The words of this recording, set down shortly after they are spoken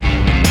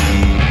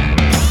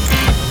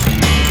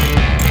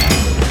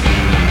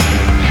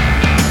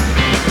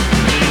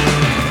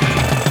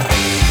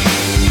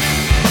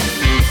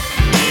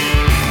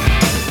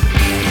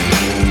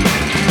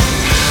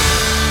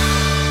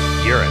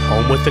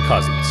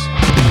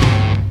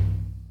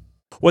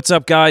What's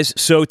up, guys?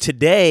 So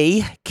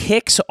today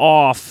kicks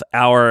off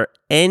our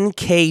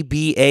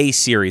NKBA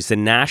series, the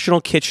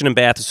National Kitchen and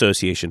Bath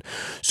Association.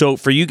 So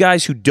for you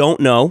guys who don't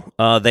know,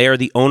 they are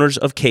the owners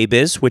of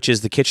KBIS, which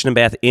is the Kitchen and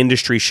Bath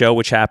Industry Show,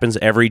 which happens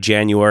every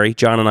January.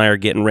 John and I are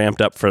getting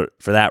ramped up for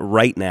that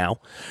right now.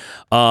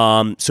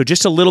 So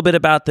just a little bit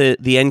about the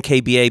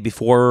NKBA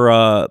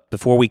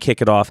before we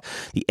kick it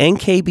off. The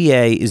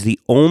NKBA is the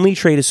only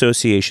trade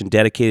association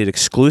dedicated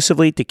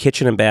exclusively to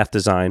kitchen and bath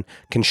design,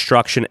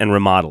 construction, and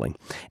remodeling.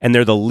 And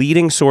they're the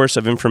leading source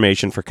of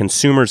information for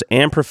consumers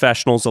and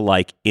professionals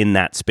alike in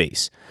that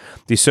space.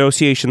 The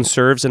association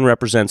serves and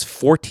represents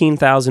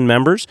 14,000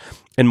 members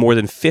and more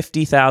than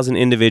 50,000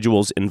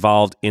 individuals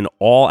involved in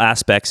all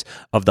aspects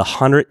of the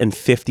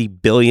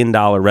 $150 billion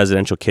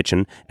residential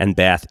kitchen and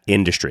bath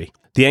industry.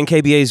 The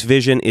NKBA's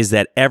vision is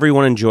that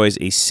everyone enjoys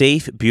a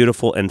safe,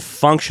 beautiful, and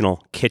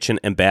functional kitchen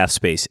and bath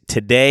space.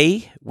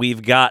 Today,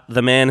 we've got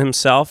the man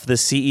himself, the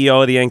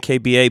CEO of the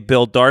NKBA,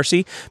 Bill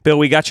Darcy. Bill,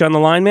 we got you on the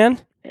line,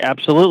 man?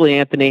 Absolutely,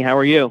 Anthony. How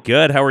are you?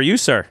 Good. How are you,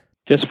 sir?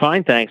 Just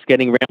fine, thanks.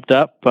 Getting ramped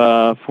up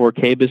for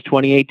KBIS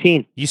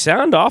 2018. You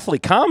sound awfully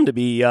calm to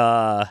be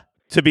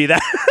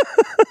that.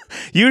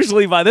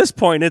 Usually by this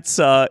point, it's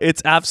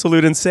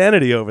absolute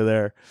insanity over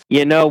there.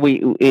 You know,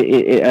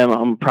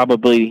 I'm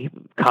probably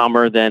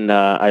calmer than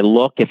I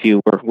look if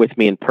you were with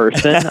me in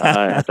person,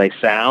 as I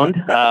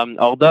sound.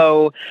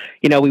 Although,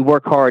 you know, we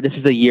work hard. This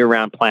is a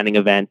year-round planning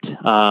event,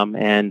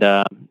 and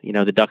you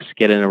know, the Ducks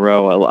get in a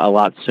row a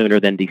lot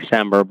sooner than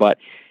December. But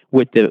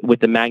with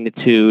the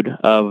magnitude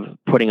of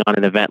putting on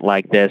an event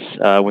like this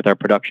with our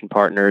production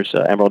partners,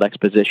 Emerald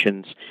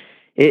Expositions.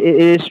 It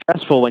is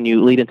stressful when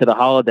you lead into the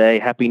holiday.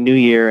 Happy New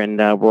Year, and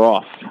we're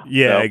off.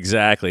 Yeah, so.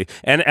 Exactly.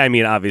 And I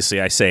mean,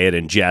 obviously, I say it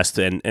in jest.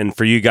 And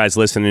for you guys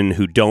listening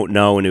who don't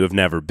know and who have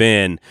never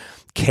been,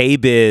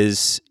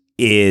 KBIS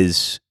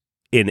is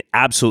an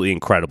absolutely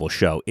incredible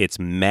show. It's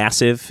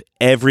massive.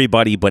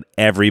 Everybody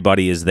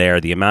is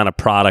there. The amount of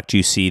product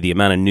you see, the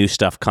amount of new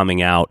stuff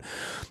coming out.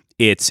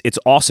 It's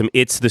awesome.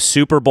 It's the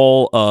Super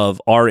Bowl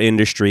of our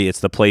industry.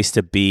 It's the place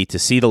to be, to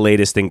see the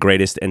latest and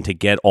greatest, and to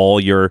get all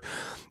your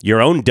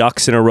own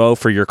ducks in a row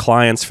for your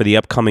clients for the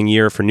upcoming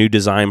year, for new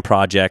design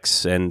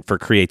projects, and for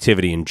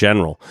creativity in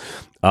general.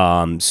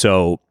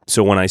 So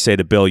when I say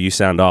to Bill, you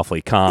sound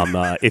awfully calm.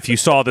 If you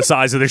saw the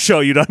size of the show,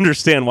 you'd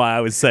understand why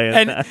I was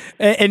saying that.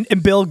 And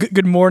Bill,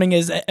 good morning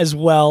as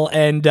well.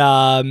 And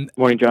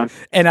morning, John.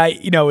 And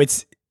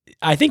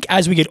I think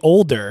as we get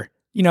older,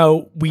 you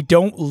know, we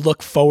don't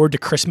look forward to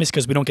Christmas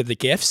because we don't get the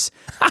gifts.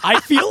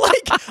 I feel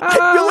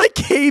like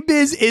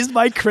KBIS is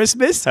my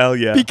Christmas. Hell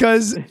yeah!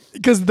 Because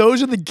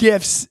those are the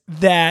gifts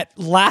that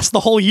last the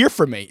whole year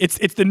for me.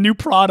 It's the new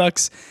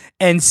products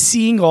and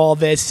seeing all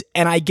this,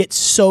 and I get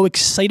so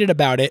excited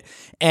about it.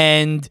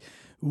 And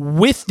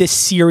with this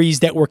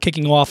series that we're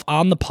kicking off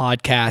on the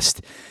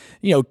podcast,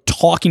 you know,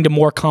 talking to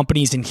more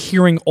companies and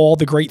hearing all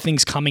the great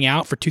things coming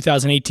out for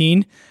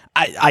 2018,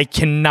 I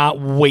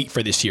cannot wait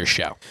for this year's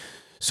show.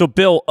 So,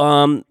 Bill,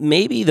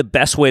 maybe the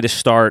best way to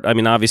start. I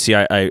mean, obviously,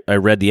 I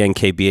read the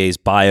NKBA's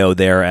bio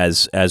there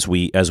as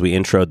we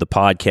introed the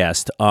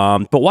podcast.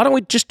 But why don't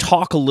we just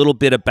talk a little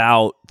bit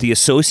about the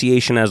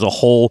association as a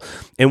whole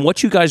and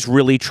what you guys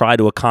really try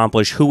to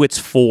accomplish, who it's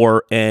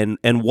for, and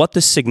what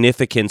the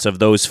significance of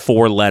those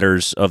four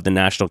letters of the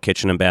National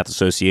Kitchen and Bath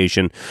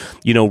Association,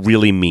 you know,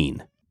 really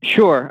mean.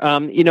 Sure.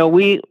 You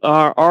know,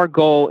 our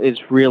goal is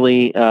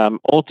really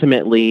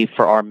ultimately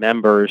for our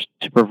members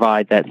to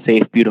provide that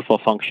safe, beautiful,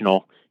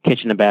 functional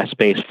kitchen and bath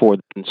space for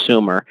the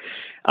consumer.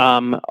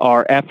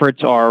 Our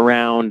efforts are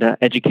around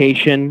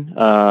education,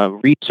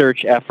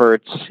 research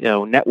efforts, you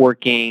know,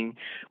 networking.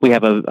 We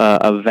have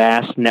a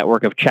vast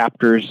network of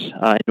chapters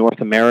in North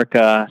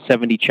America,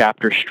 70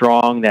 chapters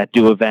strong, that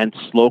do events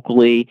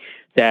locally,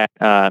 that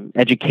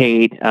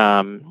educate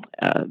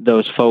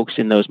those folks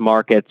in those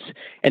markets.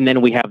 And then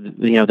we have,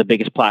 you know, the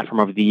biggest platform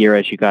of the year,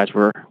 as you guys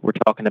were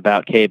talking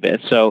about,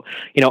 KBIS. So,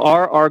 you know,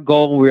 our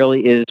goal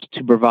really is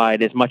to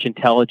provide as much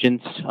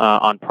intelligence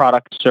on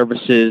product,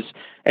 services,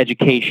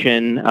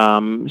 education.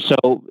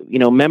 So, you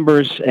know,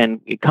 members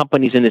and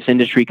companies in this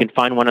industry can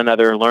find one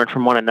another, learn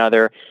from one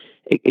another,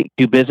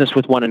 do business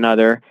with one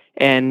another,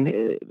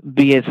 and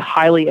be as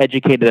highly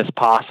educated as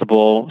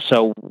possible.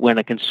 So when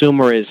a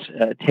consumer is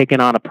taking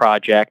on a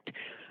project,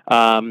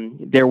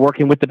 they're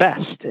working with the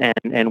best,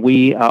 and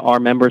we, our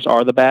members,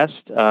 are the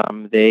best.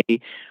 They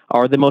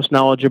are the most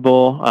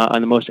knowledgeable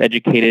and the most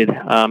educated.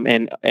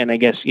 And I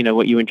guess, you know,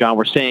 what you and John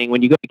were saying,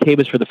 when you go to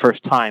KBIS for the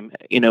first time,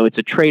 you know, it's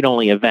a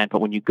trade-only event, but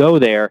when you go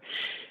there,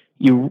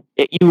 you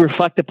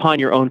reflect upon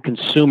your own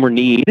consumer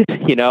need.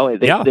 You know,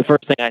 the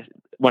first thing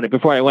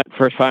before I went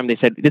first time, they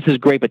said, "This is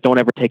great, but don't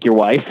ever take your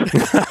wife."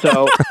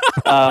 So,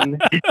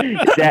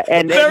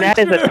 that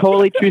is a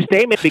totally true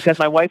statement, because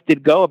my wife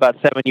did go about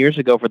 7 years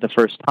ago for the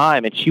first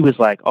time, and she was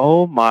like,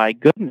 "Oh my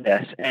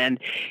goodness!" And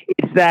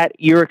it's that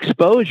your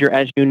exposure,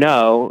 as you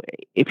know,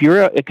 if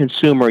you're a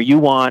consumer, you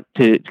want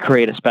to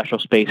create a special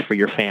space for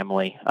your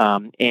family,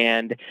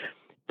 and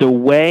the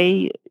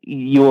way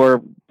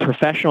your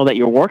professional that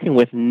you're working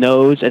with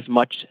knows as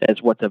much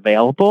as what's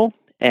available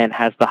and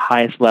has the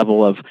highest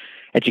level of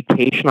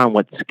education on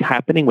what's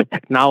happening with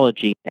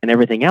technology and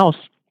everything else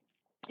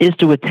is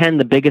to attend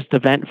the biggest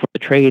event for the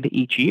trade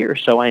each year.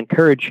 So I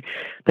encourage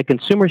the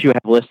consumers you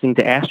have listening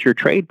to ask your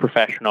trade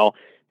professional,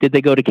 did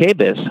they go to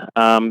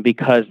KBIS?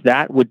 Because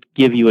that would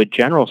give you a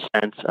general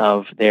sense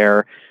of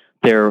the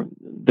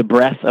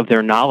breadth of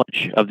their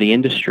knowledge of the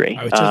industry.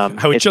 I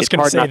was just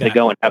going to say hard not to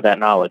go and have that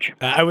knowledge.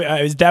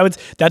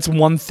 That's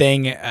one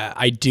thing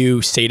I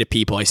do say to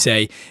people. I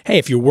say, hey,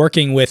 if you're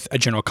working with a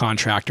general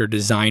contractor,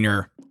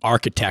 designer,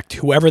 architect,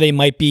 whoever they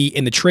might be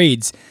in the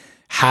trades,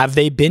 have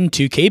they been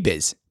to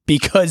KBIS?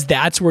 Because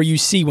that's where you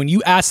see when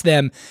you ask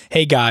them,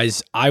 hey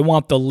guys, I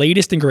want the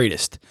latest and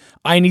greatest.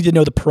 I need to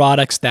know the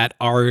products that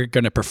are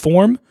going to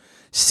perform,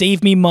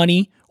 save me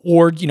money,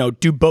 or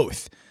do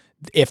both.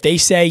 If they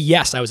say,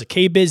 yes, I was at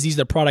KBIS, these are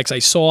the products I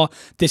saw,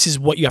 this is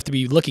what you have to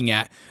be looking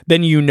at,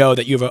 then you know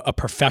that you have a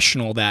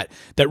professional that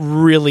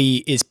really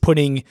is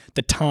putting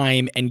the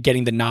time and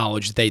getting the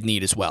knowledge that they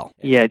need as well.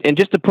 Yeah, and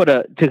just to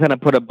kind of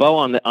put a bow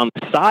on the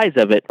size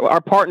of it,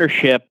 our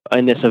partnership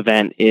in this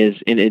event is,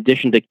 in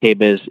addition to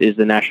KBIS, is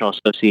the National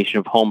Association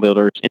of Home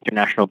Builders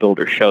International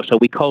Builders Show. So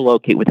we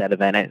co-locate with that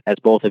event, as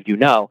both of you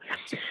know.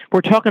 We're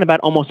talking about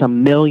almost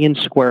 1 million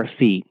square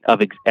feet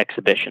of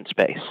exhibition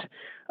space.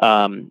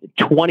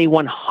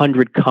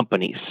 2,100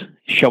 companies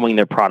showing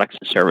their products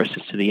and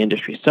services to the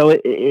industry. So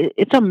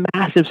it's a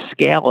massive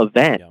scale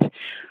event.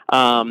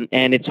 Yeah.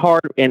 And it's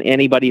hard, and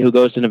anybody who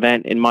goes to an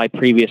event, in my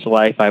previous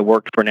life, I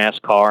worked for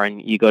NASCAR,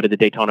 and you go to the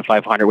Daytona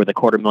 500 with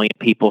 250,000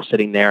 people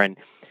sitting there, and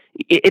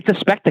it's a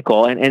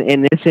spectacle. And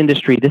in this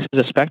industry, this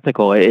is a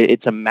spectacle.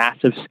 It's a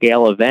massive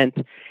scale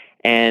event.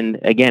 And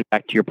again,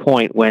 back to your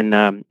point,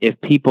 when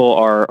if people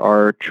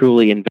are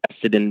truly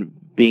invested in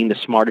being the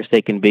smartest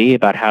they can be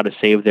about how to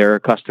save their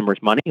customers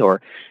money or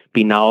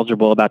be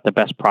knowledgeable about the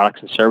best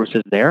products and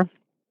services there,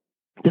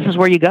 this is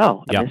where you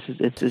go. Yeah.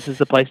 This is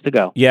the place to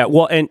go. Yeah.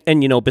 Well, and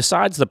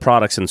besides the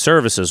products and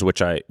services,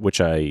 which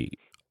I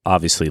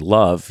obviously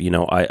love,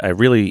 I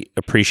really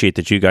appreciate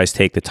that you guys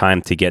take the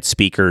time to get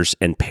speakers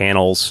and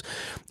panels,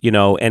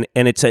 and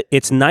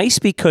it's nice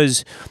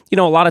because,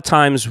 a lot of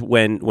times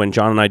when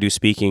John and I do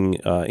speaking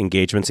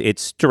engagements,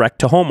 it's direct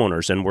to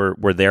homeowners, and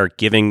we're there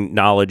giving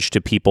knowledge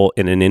to people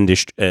in an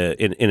industry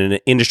in an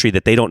industry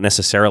that they don't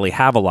necessarily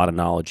have a lot of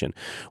knowledge in.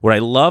 What I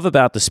love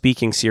about the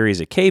speaking series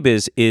at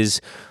KBIS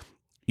is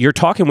you're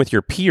talking with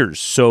your peers.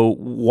 So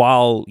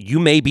while you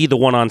may be the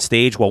one on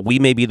stage, while we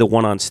may be the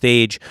one on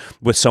stage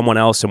with someone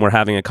else and we're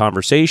having a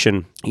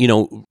conversation,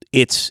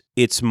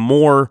 it's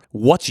more,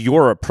 what's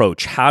your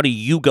approach? How do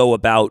you go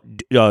about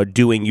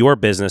doing your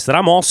business that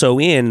I'm also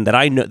in, that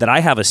I know that I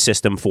have a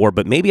system for,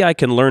 but maybe I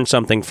can learn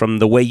something from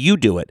the way you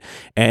do it.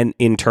 And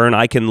in turn,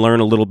 I can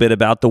learn a little bit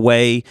about the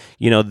way,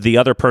 the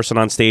other person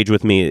on stage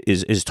with me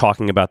is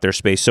talking about their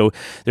space. So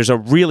it's a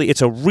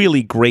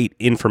really great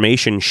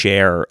information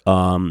share,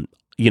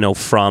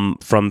 from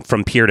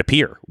peer to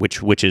peer,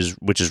 which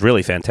is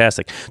really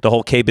fantastic. The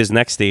whole KBIS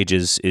Next Stage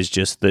is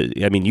just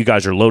you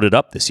guys are loaded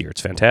up this year.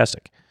 It's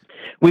fantastic.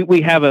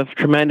 We have a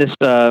tremendous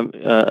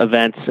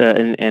events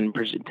and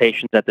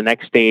presentations at the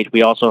Next Stage.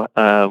 We also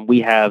we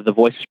have the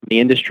Voices from the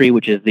Industry,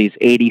 which is these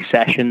 80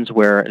 sessions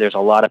where there's a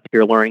lot of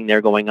peer learning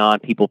there going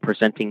on, people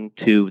presenting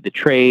to the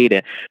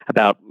trade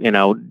about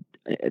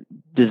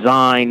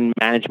design,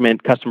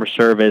 management, customer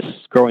service,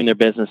 growing their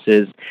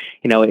businesses.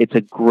 It's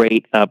a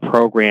great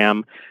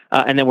program.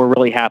 And then we're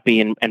really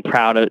happy and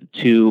proud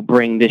to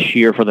bring this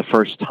year for the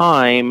first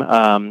time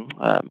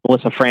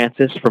Melissa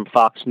Francis from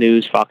Fox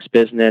News, Fox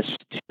Business,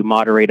 to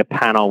moderate a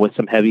panel with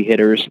some heavy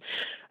hitters.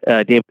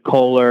 David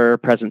Kohler,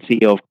 President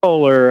and CEO of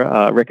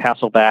Kohler, Rick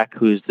Hasselback,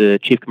 who's the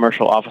Chief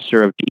Commercial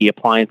Officer of GE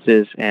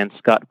Appliances, and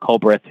Scott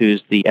Colbreth,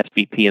 who's the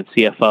SVP and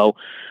CFO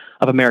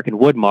of American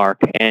Woodmark,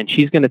 and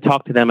she's going to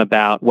talk to them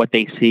about what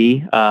they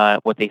see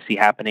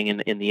happening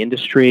in the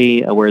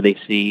industry, where they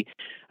see,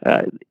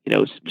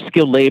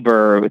 skilled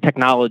labor,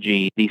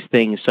 technology, these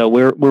things. So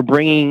we're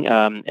bringing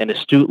an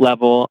astute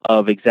level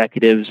of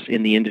executives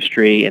in the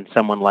industry, and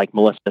someone like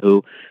Melissa,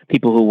 who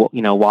people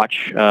who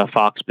watch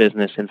Fox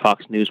Business and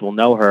Fox News will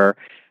know her,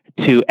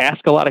 to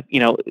ask a lot of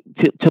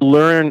to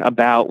learn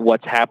about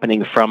what's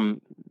happening from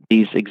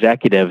these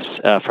executives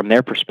from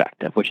their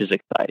perspective, which is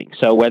exciting.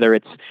 So whether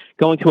it's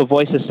going to a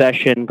Voices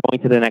session,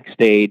 going to the Next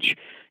Stage,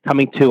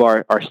 coming to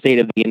our State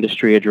of the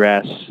Industry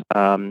address,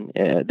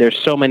 there's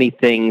so many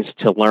things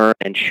to learn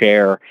and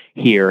share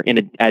here,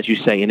 as you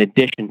say, in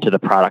addition to the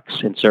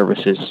products and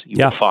services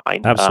you will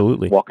find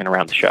absolutely walking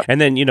around the show. And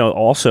then,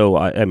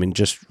 also,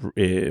 just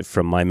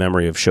from my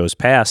memory of shows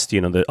past,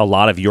 a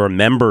lot of your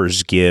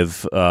members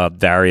give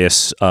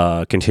various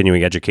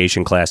continuing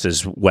education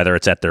classes, whether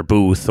it's at their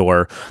booth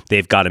or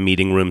they've got a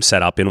meeting room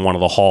set up in one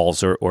of the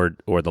halls or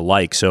the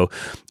like. So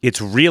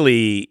it's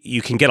really,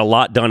 you can get a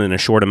lot done in a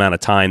short amount of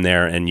time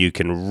there, and you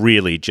can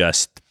really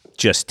just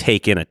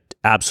take in an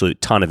absolute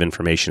ton of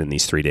information in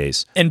these 3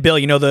 days. And Bill,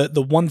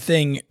 the one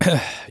thing,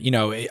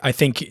 I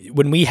think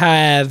when we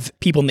have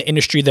people in the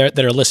industry that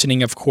are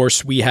listening, of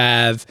course, we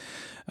have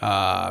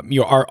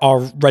our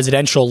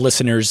residential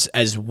listeners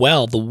as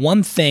well, the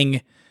one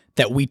thing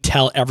that we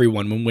tell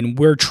everyone when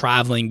we're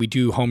traveling, we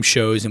do home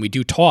shows and we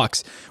do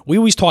talks, we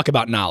always talk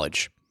about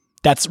knowledge.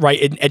 That's right,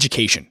 in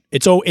education.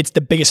 It's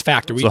the biggest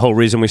factor. It's the whole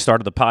reason we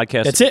started the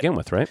podcast to begin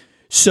with, right?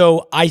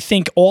 So I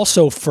think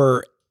also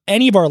for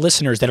any of our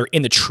listeners that are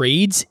in the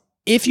trades,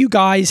 if you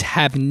guys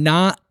have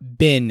not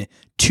been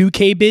to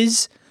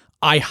KBIS,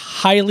 I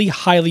highly,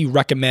 highly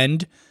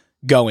recommend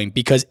going,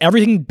 because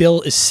everything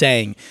Bill is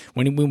saying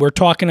when we're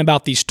talking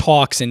about these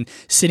talks and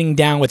sitting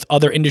down with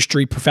other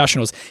industry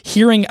professionals,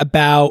 hearing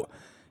about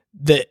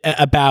the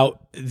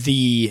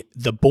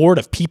board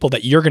of people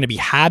that you're going to be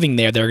having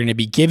there, they're going to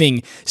be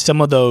giving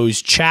some of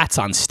those chats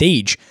on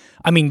stage.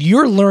 I mean,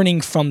 you're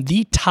learning from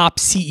the top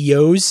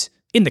CEOs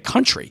in the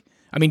country.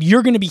 I mean,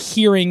 you're going to be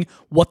hearing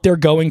what they're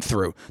going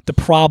through, the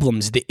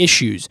problems, the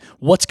issues,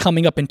 what's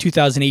coming up in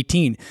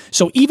 2018.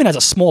 So even as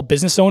a small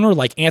business owner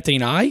like Anthony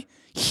and I,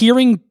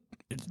 hearing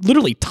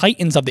literally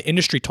titans of the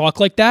industry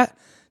talk like that,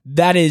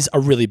 that is a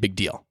really big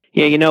deal.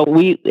 Yeah,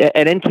 we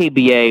at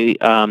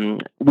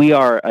NKBA, we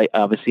are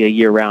obviously a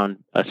year-round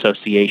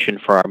association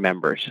for our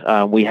members.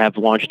 We have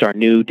launched our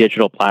new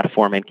digital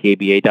platform,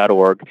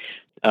 nkba.org.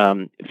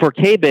 For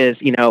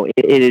KBIS,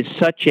 it is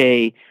such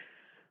a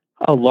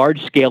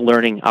large-scale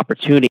learning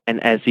opportunity,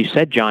 and as you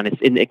said, John,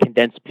 it's in a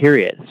condensed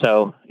period.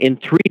 So in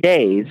 3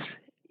 days,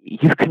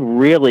 you can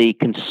really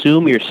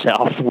consume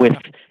yourself with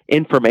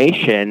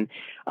information.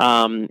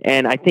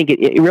 And I think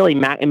it really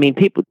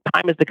people,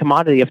 time is the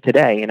commodity of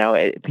today.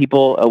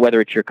 People,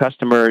 whether it's your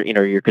customer,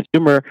 your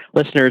consumer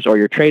listeners or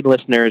your trade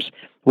listeners,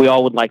 we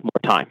all would like more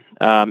time.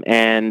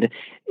 And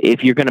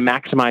if you're going to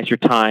maximize your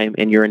time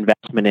and your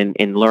investment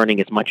in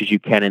learning as much as you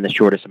can in the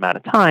shortest amount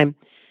of time,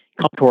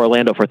 come to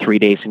Orlando for 3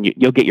 days and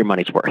you'll get your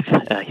money's worth.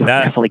 You'll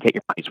definitely get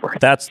your money's worth.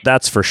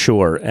 That's for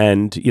sure.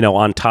 And,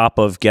 on top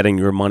of getting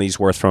your money's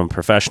worth from a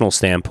professional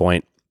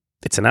standpoint,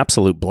 it's an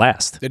absolute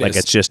blast.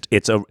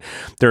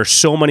 There are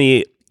so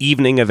many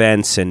evening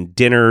events and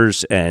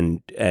dinners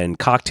and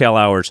cocktail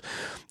hours.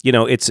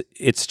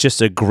 It's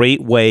just a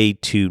great way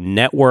to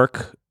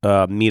network,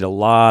 meet a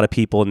lot of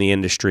people in the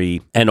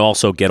industry, and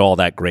also get all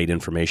that great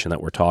information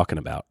that we're talking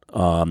about.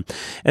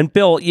 And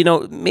Bill,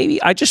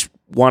 maybe I just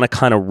want to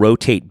kind of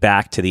rotate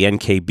back to the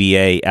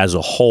NKBA as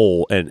a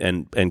whole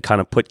and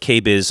kind of put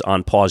KBIS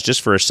on pause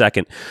just for a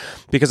second,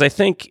 because I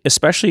think,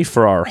 especially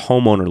for our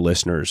homeowner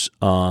listeners,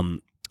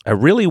 I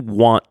really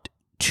want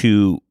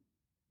to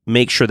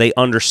make sure they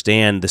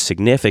understand the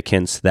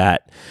significance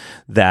that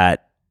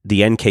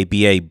the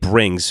NKBA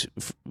brings,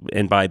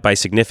 and by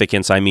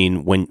significance I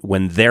mean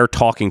when they're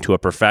talking to a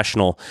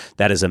professional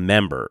that is a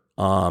member.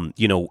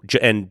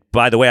 And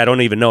by the way, I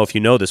don't even know if you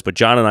know this, but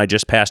John and I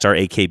just passed our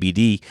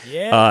AKBD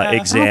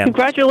exam. Oh,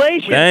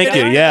 congratulations! Thank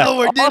you. Yeah,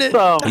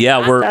 awesome. Yeah,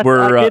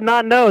 I did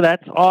not know.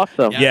 That's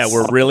awesome. Yeah,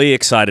 we're really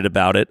excited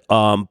about it.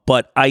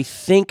 But I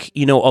think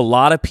a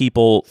lot of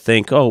people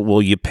think, oh,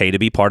 well, you pay to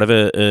be part of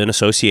an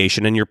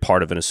association, and you're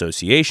part of an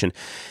association,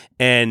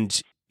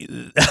 and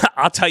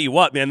I'll tell you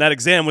what, man, that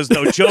exam was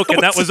no joke,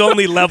 and that was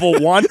only level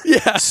 1.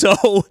 Yeah.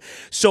 So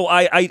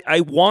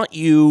I want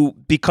you,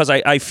 because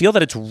I feel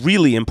that it's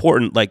really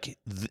important. Like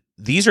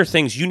these are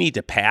things you need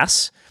to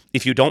pass.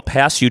 If you don't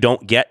pass, you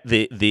don't get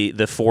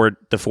the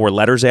four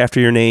letters after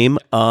your name.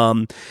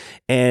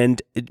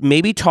 And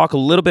maybe talk a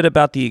little bit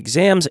about the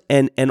exams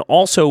and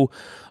also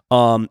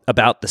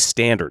about the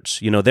standards.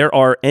 There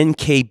are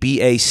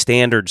NKBA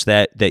standards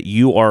that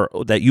you want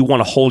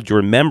to hold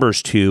your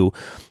members to,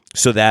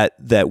 so that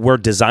we're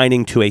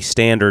designing to a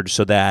standard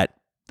so that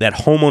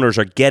homeowners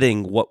are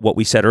getting what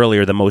we said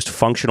earlier, the most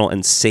functional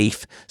and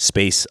safe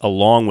space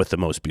along with the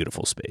most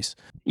beautiful space.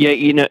 Yeah,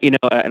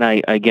 and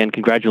I, again,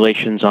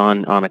 congratulations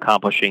on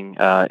accomplishing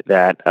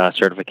that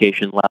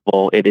certification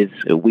level.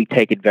 We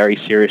take it very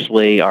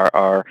seriously.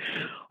 Our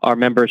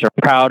members are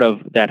proud of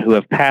that, who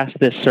have passed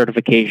this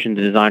certification,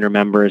 the designer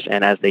members,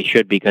 and as they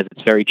should, because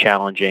it's very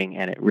challenging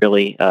and it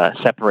really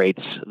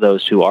separates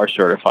those who are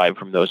certified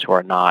from those who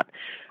are not.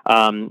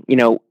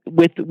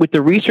 With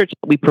the research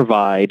that we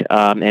provide,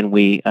 and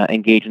we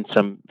engage in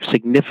some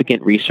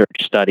significant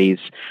research studies,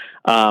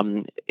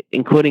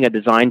 including a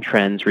design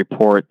trends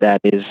report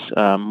that is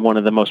one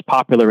of the most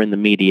popular in the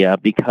media,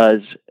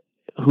 because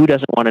who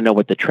doesn't want to know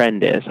what the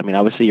trend is? I mean,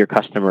 obviously your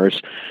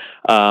customers,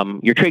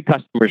 your trade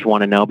customers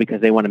want to know,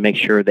 because they want to make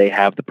sure they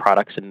have the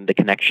products and the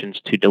connections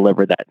to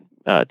deliver that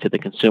to the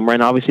consumer.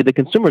 And obviously the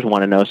consumers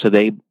want to know, so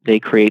they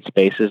create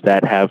spaces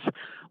that have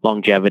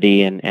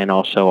longevity and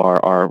also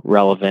are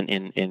relevant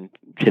in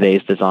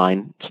today's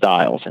design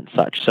styles and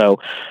such. So,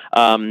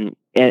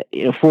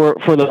 for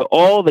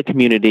all the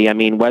community, I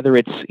mean, whether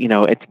it's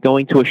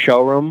going to a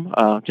showroom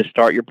to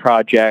start your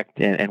project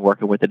and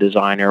working with a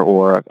designer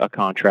or a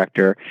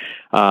contractor,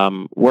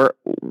 we're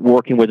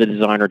working with a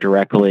designer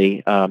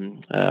directly.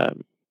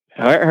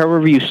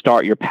 however you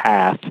start your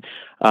path,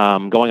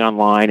 going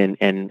online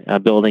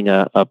and building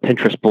a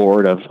Pinterest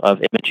board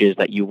of images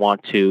that you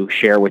want to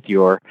share with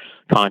your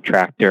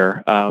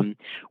contractor.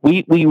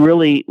 We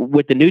really,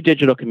 with the new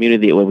digital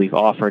community that we've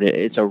offered,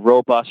 it's a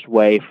robust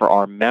way for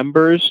our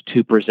members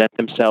to present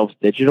themselves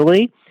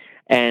digitally,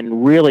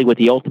 and really with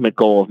the ultimate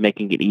goal of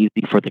making it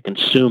easy for the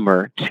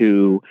consumer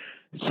to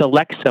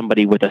select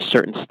somebody with a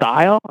certain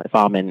style. If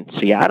I'm in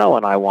Seattle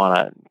and I want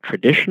a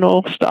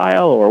traditional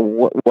style,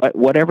 or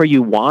whatever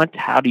you want,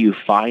 how do you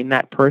find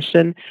that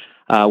person?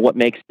 What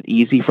makes it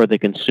easy for the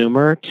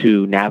consumer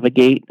to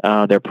navigate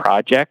their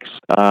projects?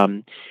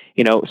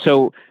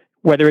 So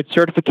whether it's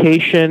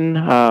certification,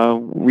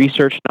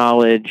 research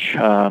knowledge,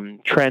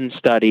 trend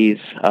studies,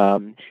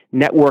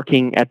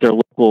 networking at their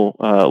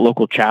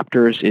local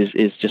chapters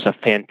is just a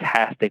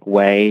fantastic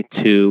way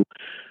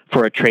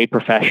for a trade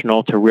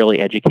professional to really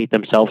educate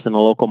themselves in the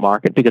local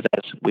market, because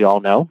as we all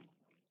know,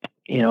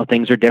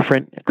 things are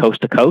different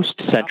coast to coast,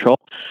 central,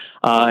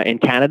 in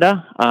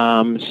Canada.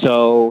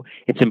 So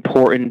it's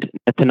important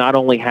to not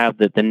only have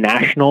the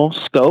national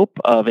scope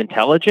of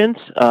intelligence,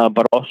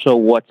 but also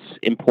what's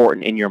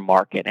important in your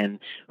market, and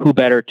who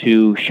better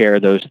to share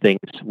those things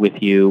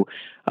with you,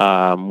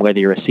 whether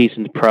you're a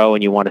seasoned pro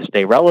and you want to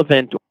stay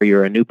relevant, or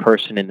you're a new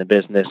person in the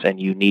business and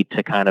you need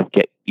to kind of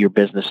get your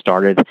business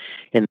started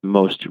in the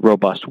most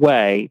robust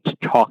way, to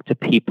talk to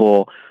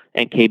people,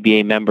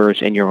 NKBA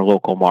members in your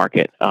local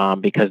market,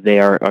 because they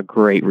are a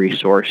great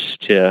resource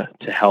to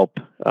help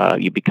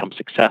you become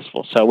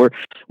successful. So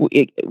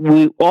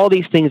we all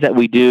these things that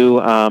we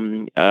do,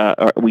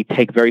 we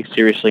take very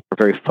seriously. We're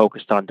very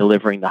focused on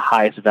delivering the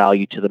highest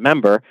value to the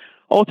member,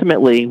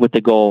 ultimately with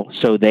the goal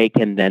so they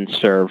can then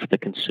serve the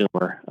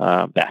consumer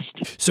best.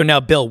 So now,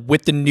 Bill,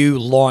 with the new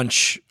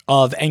launch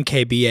of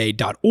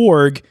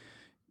nkba.org,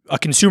 a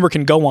consumer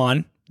can go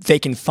on, they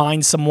can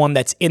find someone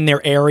that's in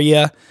their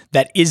area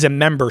that is a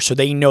member, so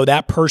they know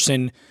that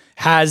person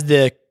has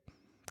the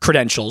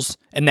credentials,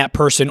 and that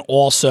person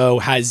also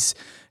has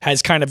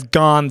kind of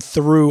gone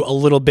through a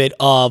little bit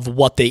of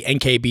what the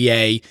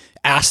NKBA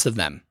asked of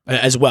them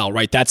as well,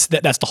 right? That's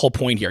the whole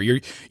point here.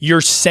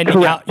 You're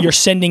sending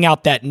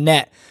out that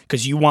net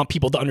because you want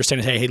people to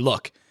understand, hey,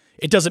 look,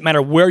 it doesn't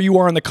matter where you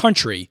are in the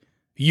country,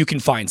 you can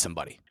find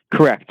somebody.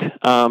 Correct.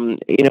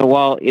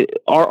 While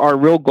our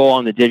real goal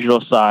on the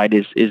digital side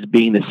is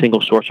being the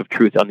single source of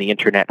truth on the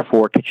internet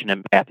for kitchen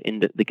and bath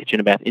the kitchen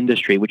and bath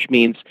industry, which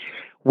means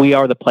we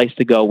are the place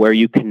to go where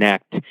you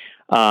connect.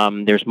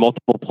 There's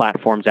multiple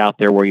platforms out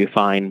there where you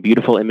find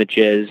beautiful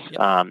images,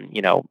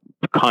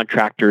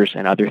 contractors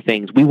and other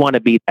things. We want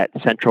to be that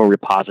central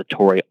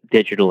repository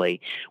digitally,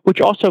 which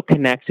also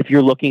connects if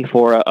you're looking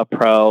for a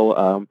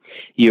pro,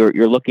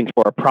 you're looking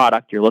for a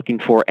product, you're looking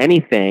for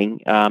anything.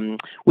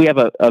 We have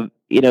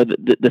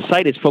the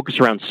site is focused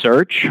around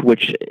search,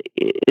 which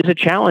is a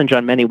challenge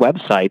on many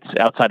websites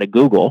outside of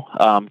Google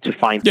to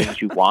find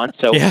things you want.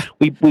 So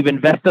we've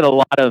invested a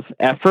lot of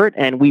effort,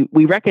 and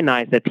we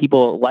recognize that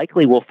people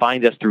likely will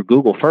find us through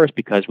Google first,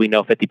 because we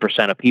know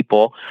 50% of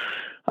people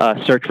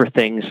search for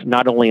things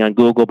not only on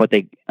Google but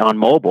on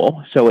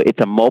mobile. So it's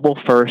a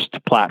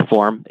mobile-first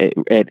platform.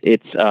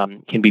 It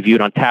can be viewed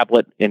on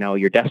tablet,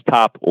 your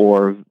desktop,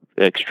 or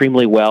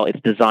extremely well.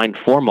 It's designed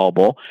for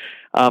mobile.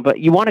 But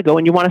you want to go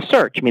and you want to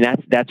search. I mean,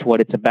 that's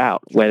what it's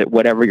about,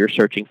 whatever you're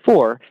searching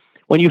for.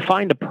 When you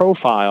find a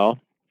profile,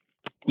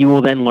 you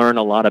will then learn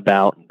a lot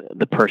about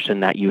the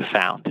person that you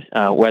found.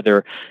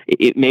 Whether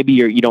maybe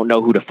you don't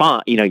know who to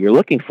find, you're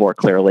looking for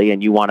clearly,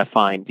 and you want to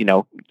find,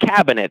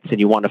 cabinets, and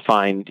you want to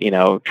find,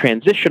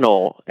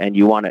 transitional, and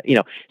you want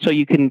to, so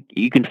you can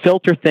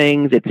filter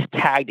things. It's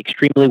tagged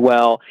extremely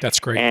well. That's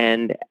great.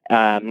 And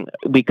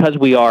because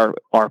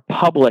our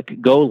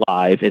public go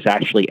live is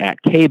actually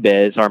at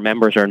KBIS, our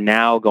members are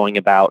now going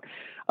about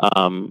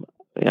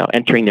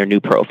entering their new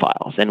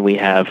profiles. And we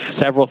have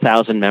several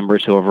thousand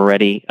members who have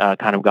already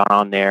kind of gone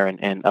on there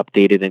and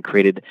updated and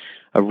created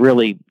a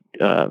really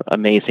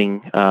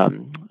amazing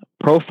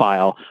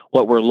profile.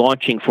 What we're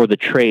launching for the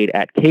trade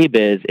at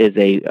KBIS is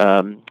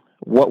a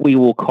what we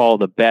will call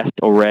the best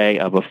array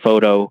of a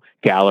photo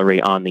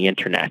gallery on the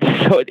internet.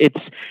 So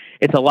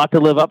it's a lot to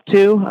live up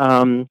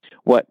to.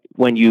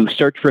 When you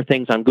search for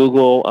things on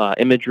Google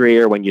imagery,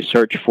 or when you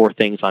search for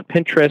things on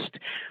Pinterest,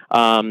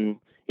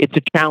 it's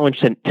a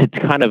challenge to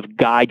kind of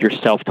guide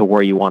yourself to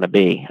where you want to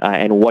be,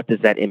 and what does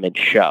that image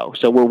show.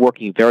 So we're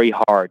working very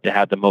hard to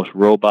have the most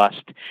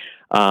robust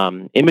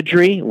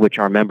imagery, which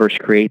our members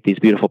create these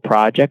beautiful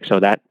projects. So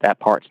that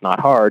part's not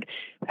hard.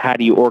 How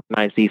do you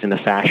organize these in a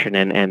fashion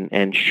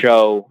and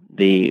show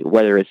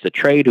whether it's the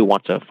trade who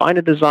wants to find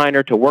a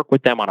designer to work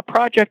with them on a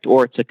project,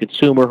 or it's a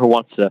consumer who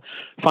wants to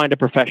find a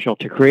professional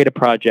to create a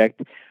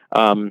project.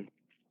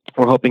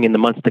 We're hoping in the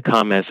months to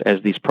come,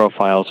 as these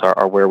profiles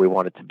are where we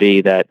want it to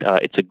be, that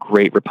it's a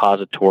great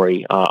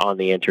repository on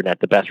the internet,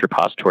 the best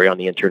repository on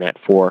the internet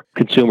for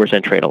consumers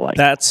and trade alike.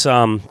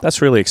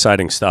 That's really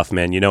exciting stuff,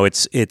 man.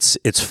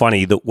 It's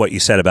funny what you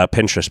said about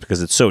Pinterest,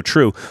 because it's so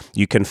true.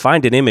 You can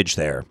find an image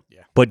there,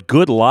 but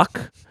good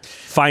luck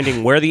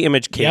finding where the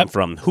image came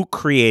from, who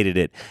created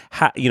it,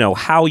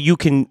 how you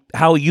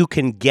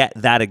can get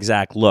that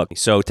exact look.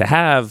 So to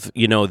have,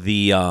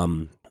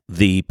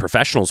 the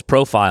professionals'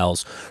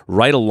 profiles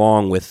right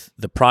along with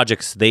the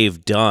projects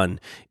they've done,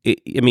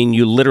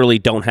 you literally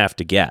don't have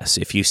to guess.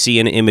 If you see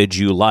an image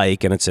you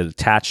like and it's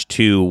attached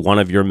to one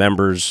of your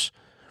members'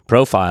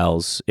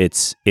 profiles,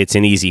 it's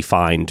an easy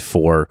find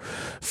for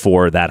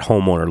that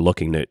homeowner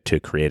looking to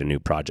create a new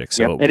project.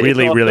 So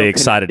really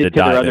excited to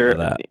dive into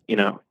that.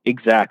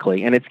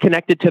 Exactly. And it's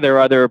connected to their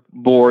other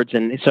boards.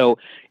 And so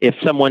if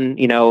someone,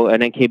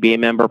 an NKBA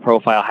member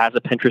profile has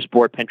a Pinterest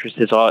board,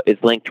 Pinterest is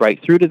linked right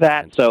through to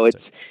that. So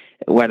it's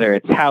whether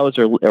it's Houzz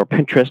or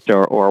Pinterest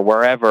or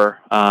wherever,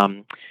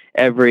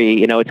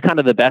 it's kind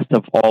of the best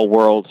of all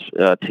worlds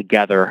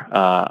together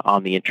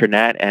on the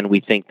internet, and we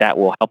think that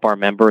will help our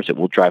members. It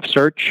will drive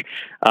search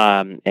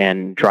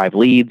and drive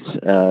leads,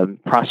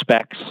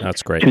 prospects.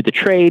 That's great. To the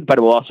trade, but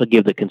it will also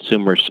give the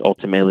consumers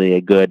ultimately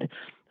a good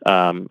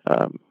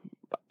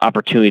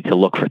opportunity to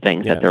look for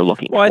things that they're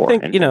looking for. I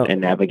think,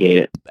 and navigate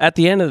it. At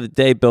the end of the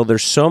day, Bill,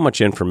 there's so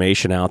much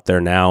information out there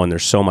now and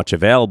there's so much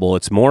available.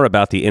 It's more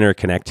about the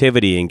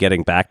interconnectivity and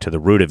getting back to the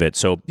root of it.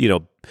 So,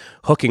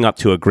 hooking up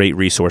to a great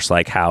resource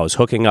like Houzz,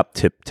 hooking up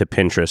to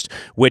Pinterest,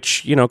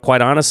 which,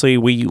 quite honestly,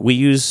 we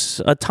use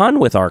a ton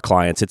with our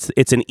clients.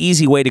 It's an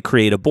easy way to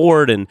create a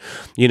board, and,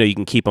 you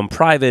can keep them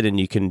private and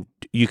you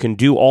can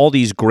do all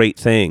these great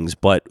things.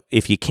 But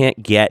if you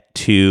can't get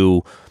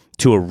to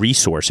a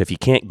resource, if you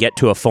can't get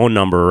to a phone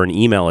number or an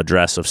email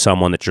address of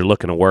someone that you're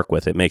looking to work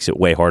with, it makes it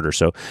way harder.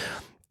 So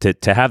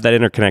to have that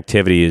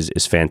interconnectivity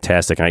is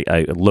fantastic.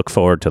 I look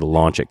forward to the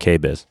launch at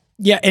KBIS.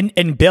 Yeah,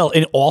 and Bill,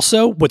 and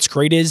also what's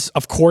great is,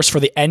 of course, for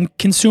the end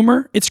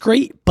consumer, it's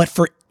great, but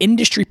for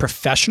industry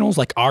professionals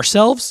like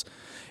ourselves,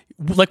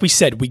 like we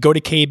said, we go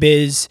to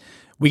KBIS,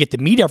 we get to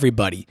meet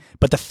everybody.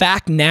 But the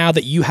fact now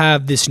that you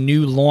have this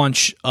new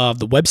launch of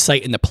the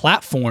website and the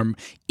platform,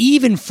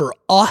 even for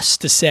us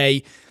to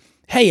say,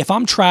 hey, if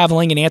I'm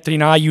traveling, and Anthony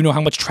and I,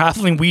 how much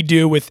traveling we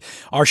do with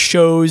our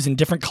shows and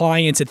different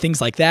clients and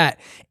things like that.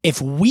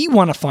 If we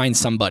want to find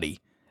somebody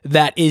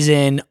that is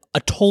in a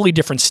totally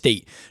different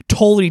state,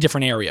 totally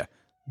different area,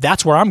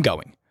 that's where I'm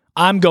going.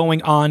 I'm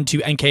going on to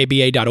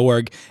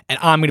nkba.org and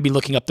I'm going to be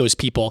looking up those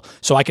people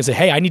so I can say,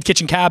 hey, I need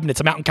kitchen cabinets.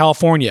 I'm out in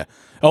California.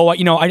 Oh, I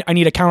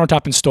need a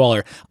countertop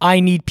installer. I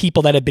need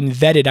people that have been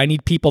vetted. I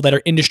need people that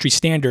are industry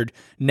standard.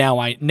 Now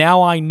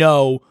I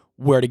know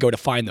where to go to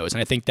find those.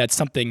 And I think that's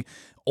something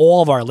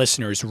all of our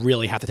listeners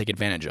really have to take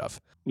advantage of.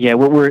 Yeah,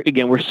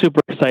 we're super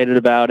excited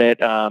about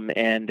it,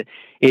 and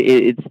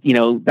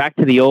it's back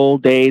to the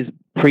old days,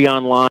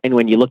 pre-online,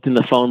 when you looked in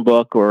the phone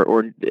book,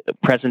 or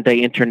present day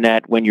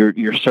internet when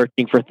you're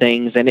searching for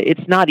things, and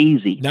it's not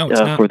easy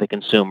for the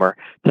consumer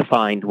to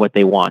find what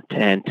they want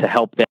and to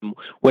help them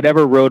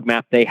whatever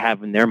roadmap they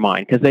have in their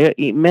mind, because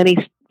many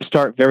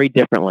start very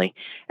differently,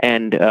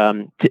 and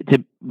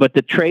but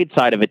the trade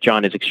side of it,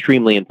 John, is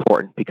extremely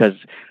important because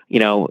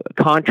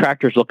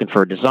contractors looking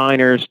for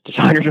designers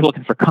are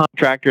looking for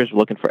contractors,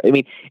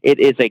 it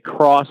is a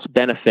cross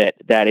benefit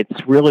that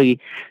it's really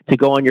to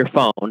go on your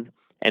phone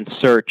and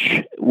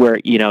search where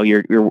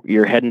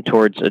you're heading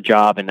towards a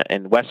job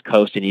in West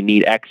Coast and you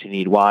need X, you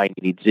need Y,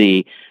 you need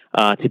Z.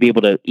 To be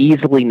able to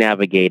easily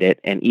navigate it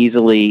and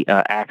easily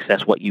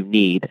access what you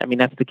need.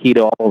 That's the key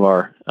to all of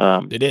our,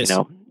 it is.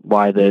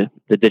 Why the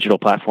digital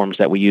platforms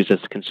that we use as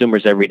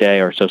consumers every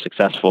day are so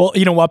successful. Well,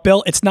 you know what,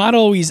 Bill? It's not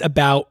always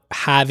about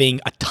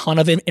having a ton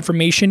of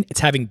information. It's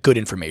having good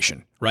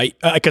information, right?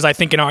 Because I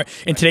think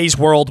in today's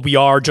world, we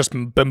are just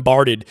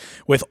bombarded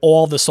with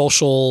all the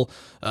social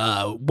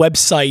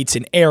websites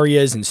and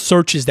areas and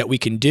searches that we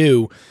can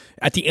do.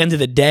 At the end of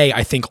the day,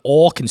 I think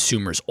all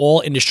consumers,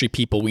 all industry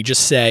people, we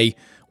just say,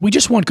 we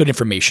just want good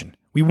information.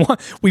 We want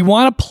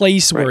a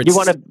place where it's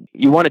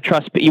you want to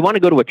trust. You want to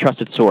go to a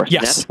trusted source.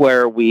 Yes. And that's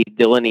where we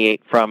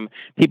delineate from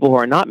people who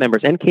are not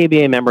members.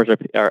 NKBA members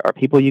are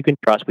people you can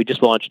trust. We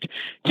just launched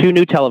 2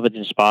 new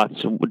television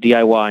spots,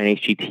 DIY and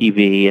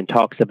HGTV, and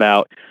talks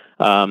about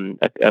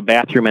a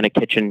bathroom and a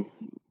kitchen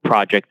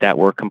project that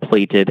were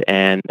completed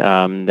and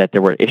that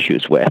there were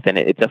issues with. And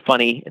it's a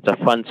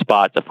fun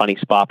spot. It's a funny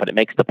spot, but it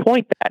makes the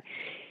point that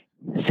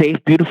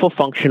safe, beautiful,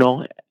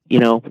 functional.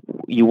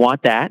 You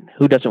want that.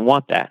 Who doesn't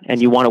want that? And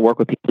you want to work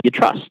with people you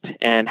trust.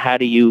 And how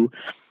do you?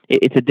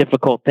 It's a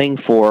difficult thing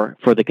for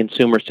the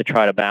consumers to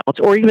try to balance,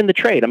 or even the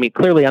trade.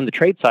 Clearly on the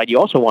trade side, you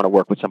also want to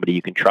work with somebody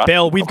you can trust.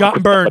 Bill, we've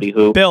gotten burned.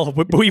 Bill,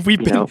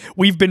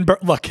 we've been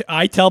burned. Look,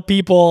 I tell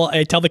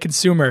the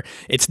consumer,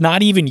 it's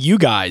not even you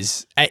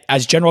guys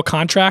as general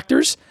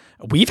contractors.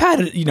 We've had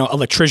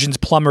electricians,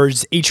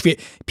 plumbers, HVAC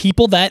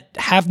people that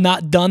have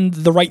not done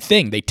the right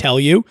thing. They tell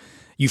you.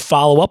 You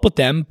follow up with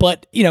them,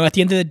 but at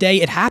the end of the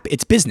day,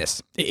 it's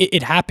business.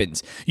 It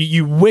happens.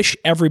 You wish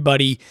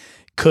everybody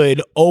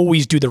could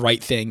always do the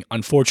right thing.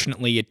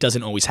 Unfortunately, it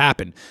doesn't always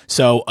happen.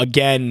 So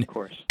again,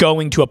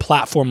 going to a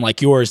platform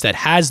like yours that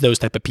has those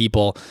type of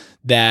people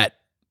that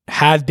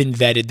have been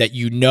vetted, that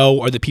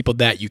are the people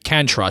that you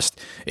can trust,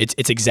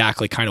 it's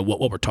exactly kind of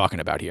what we're talking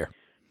about here.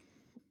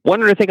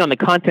 One other thing on the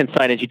content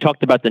side is you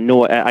talked about the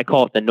noise. I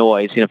call it the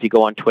noise. If you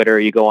go on Twitter,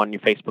 you go on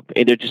your Facebook,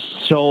 there's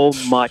just so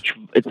much.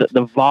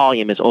 The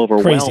volume is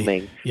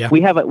overwhelming. Yeah.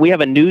 We have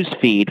a news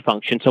feed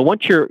function. So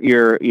once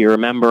you're a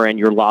member and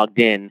you're logged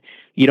in,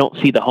 you don't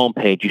see the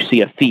homepage. You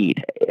see a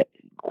feed,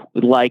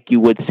 like you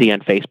would see on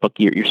Facebook.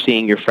 You're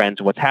seeing your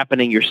friends, what's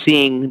happening. You're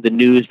seeing the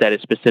news that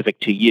is specific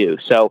to you.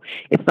 So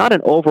it's not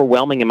an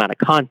overwhelming amount of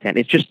content.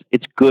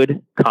 It's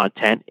good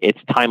content. It's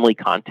timely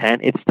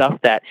content. It's stuff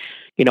that,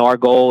 our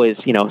goal is,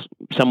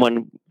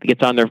 someone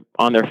gets on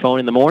their phone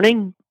in the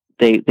morning,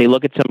 they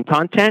look at some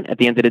content. At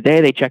the end of the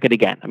day, they check it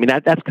again. I mean,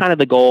 that's kind of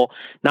the goal,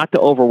 not to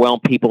overwhelm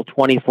people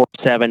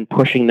 24/7,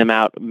 pushing them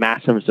out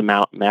massive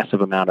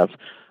amount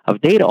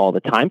of data all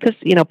the time, because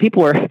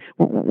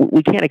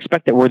we can't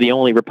expect that we're the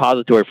only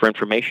repository for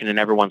information in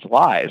everyone's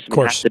lives. Of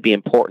course. It has to be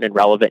important and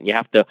relevant, and you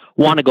have to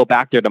want to go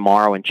back there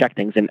tomorrow and check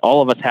things. And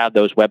all of us have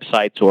those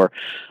websites or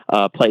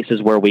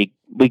places where we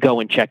go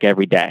and check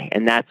every day,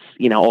 and that's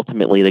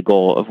ultimately the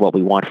goal of what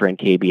we want for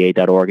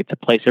nkba.org. It's a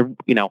place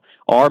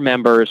our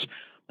members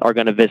are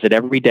going to visit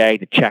every day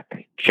to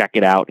check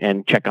it out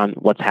and check on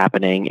what's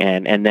happening.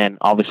 And then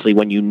obviously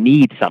when you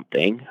need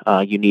something,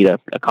 you need a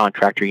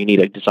contractor, you need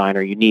a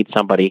designer, you need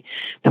somebody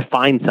to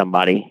find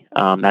somebody,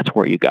 that's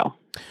where you go.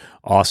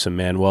 Awesome,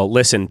 man. Well,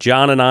 listen,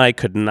 John and I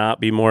could not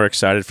be more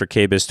excited for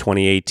KBIS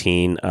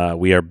 2018.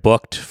 We are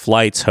booked,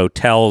 flights,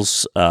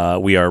 hotels.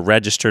 We are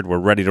registered. We're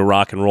ready to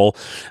rock and roll.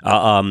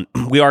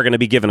 We are going to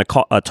be giving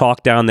a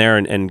talk down there.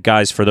 And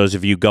guys, for those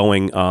of you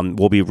going,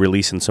 we'll be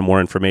releasing some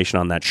more information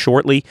on that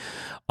shortly.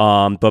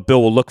 But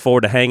Bill, we'll look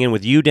forward to hanging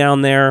with you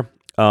down there.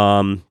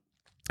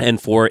 And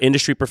for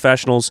industry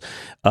professionals,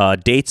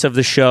 dates of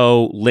the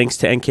show, links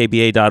to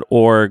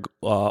nkba.org,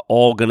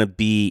 all going to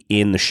be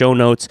in the show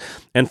notes.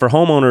 And for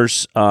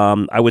homeowners,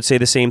 I would say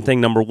the same thing.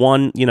 Number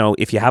one,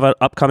 if you have an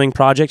upcoming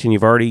project and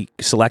you've already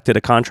selected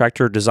a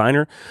contractor or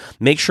designer,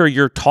 make sure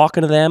you're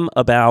talking to them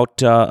about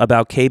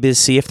KBIS,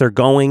 see if they're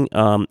going.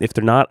 If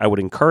they're not, I would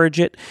encourage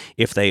it.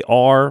 If they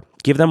are,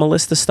 give them a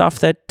list of stuff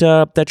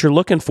that you're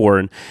looking for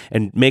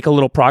and make a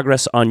little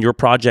progress on your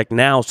project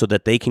now so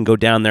that they can go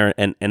down there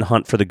and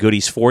hunt for the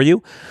goodies for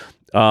you.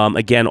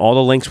 Again, all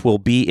the links will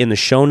be in the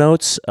show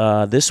notes.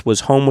 This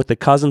was Home with the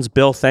Cousins.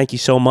 Bill, thank you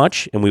so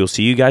much, and we will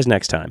see you guys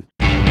next time.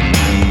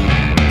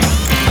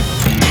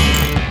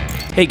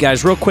 Hey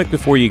guys, real quick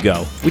before you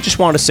go, we just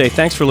wanted to say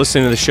thanks for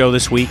listening to the show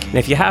this week. And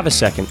if you have a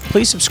second,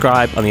 please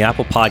subscribe on the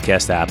Apple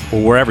Podcast app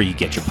or wherever you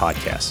get your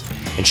podcasts.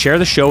 And share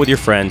the show with your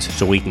friends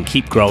so we can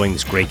keep growing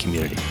this great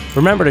community.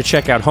 Remember to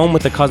check out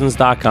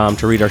homewiththecousins.com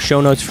to read our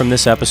show notes from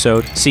this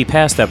episode, see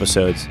past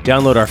episodes,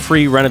 download our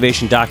free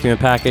renovation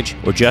document package,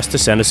 or just to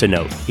send us a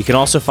note. You can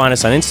also find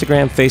us on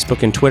Instagram,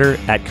 Facebook, and Twitter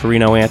at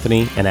Carino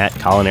Anthony and at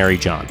Culinary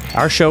John.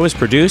 Our show is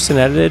produced and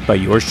edited by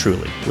yours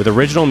truly, with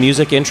original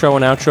music intro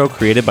and outro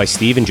created by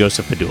Steve and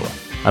Joseph Padula.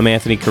 I'm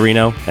Anthony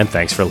Carino, and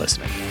thanks for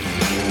listening.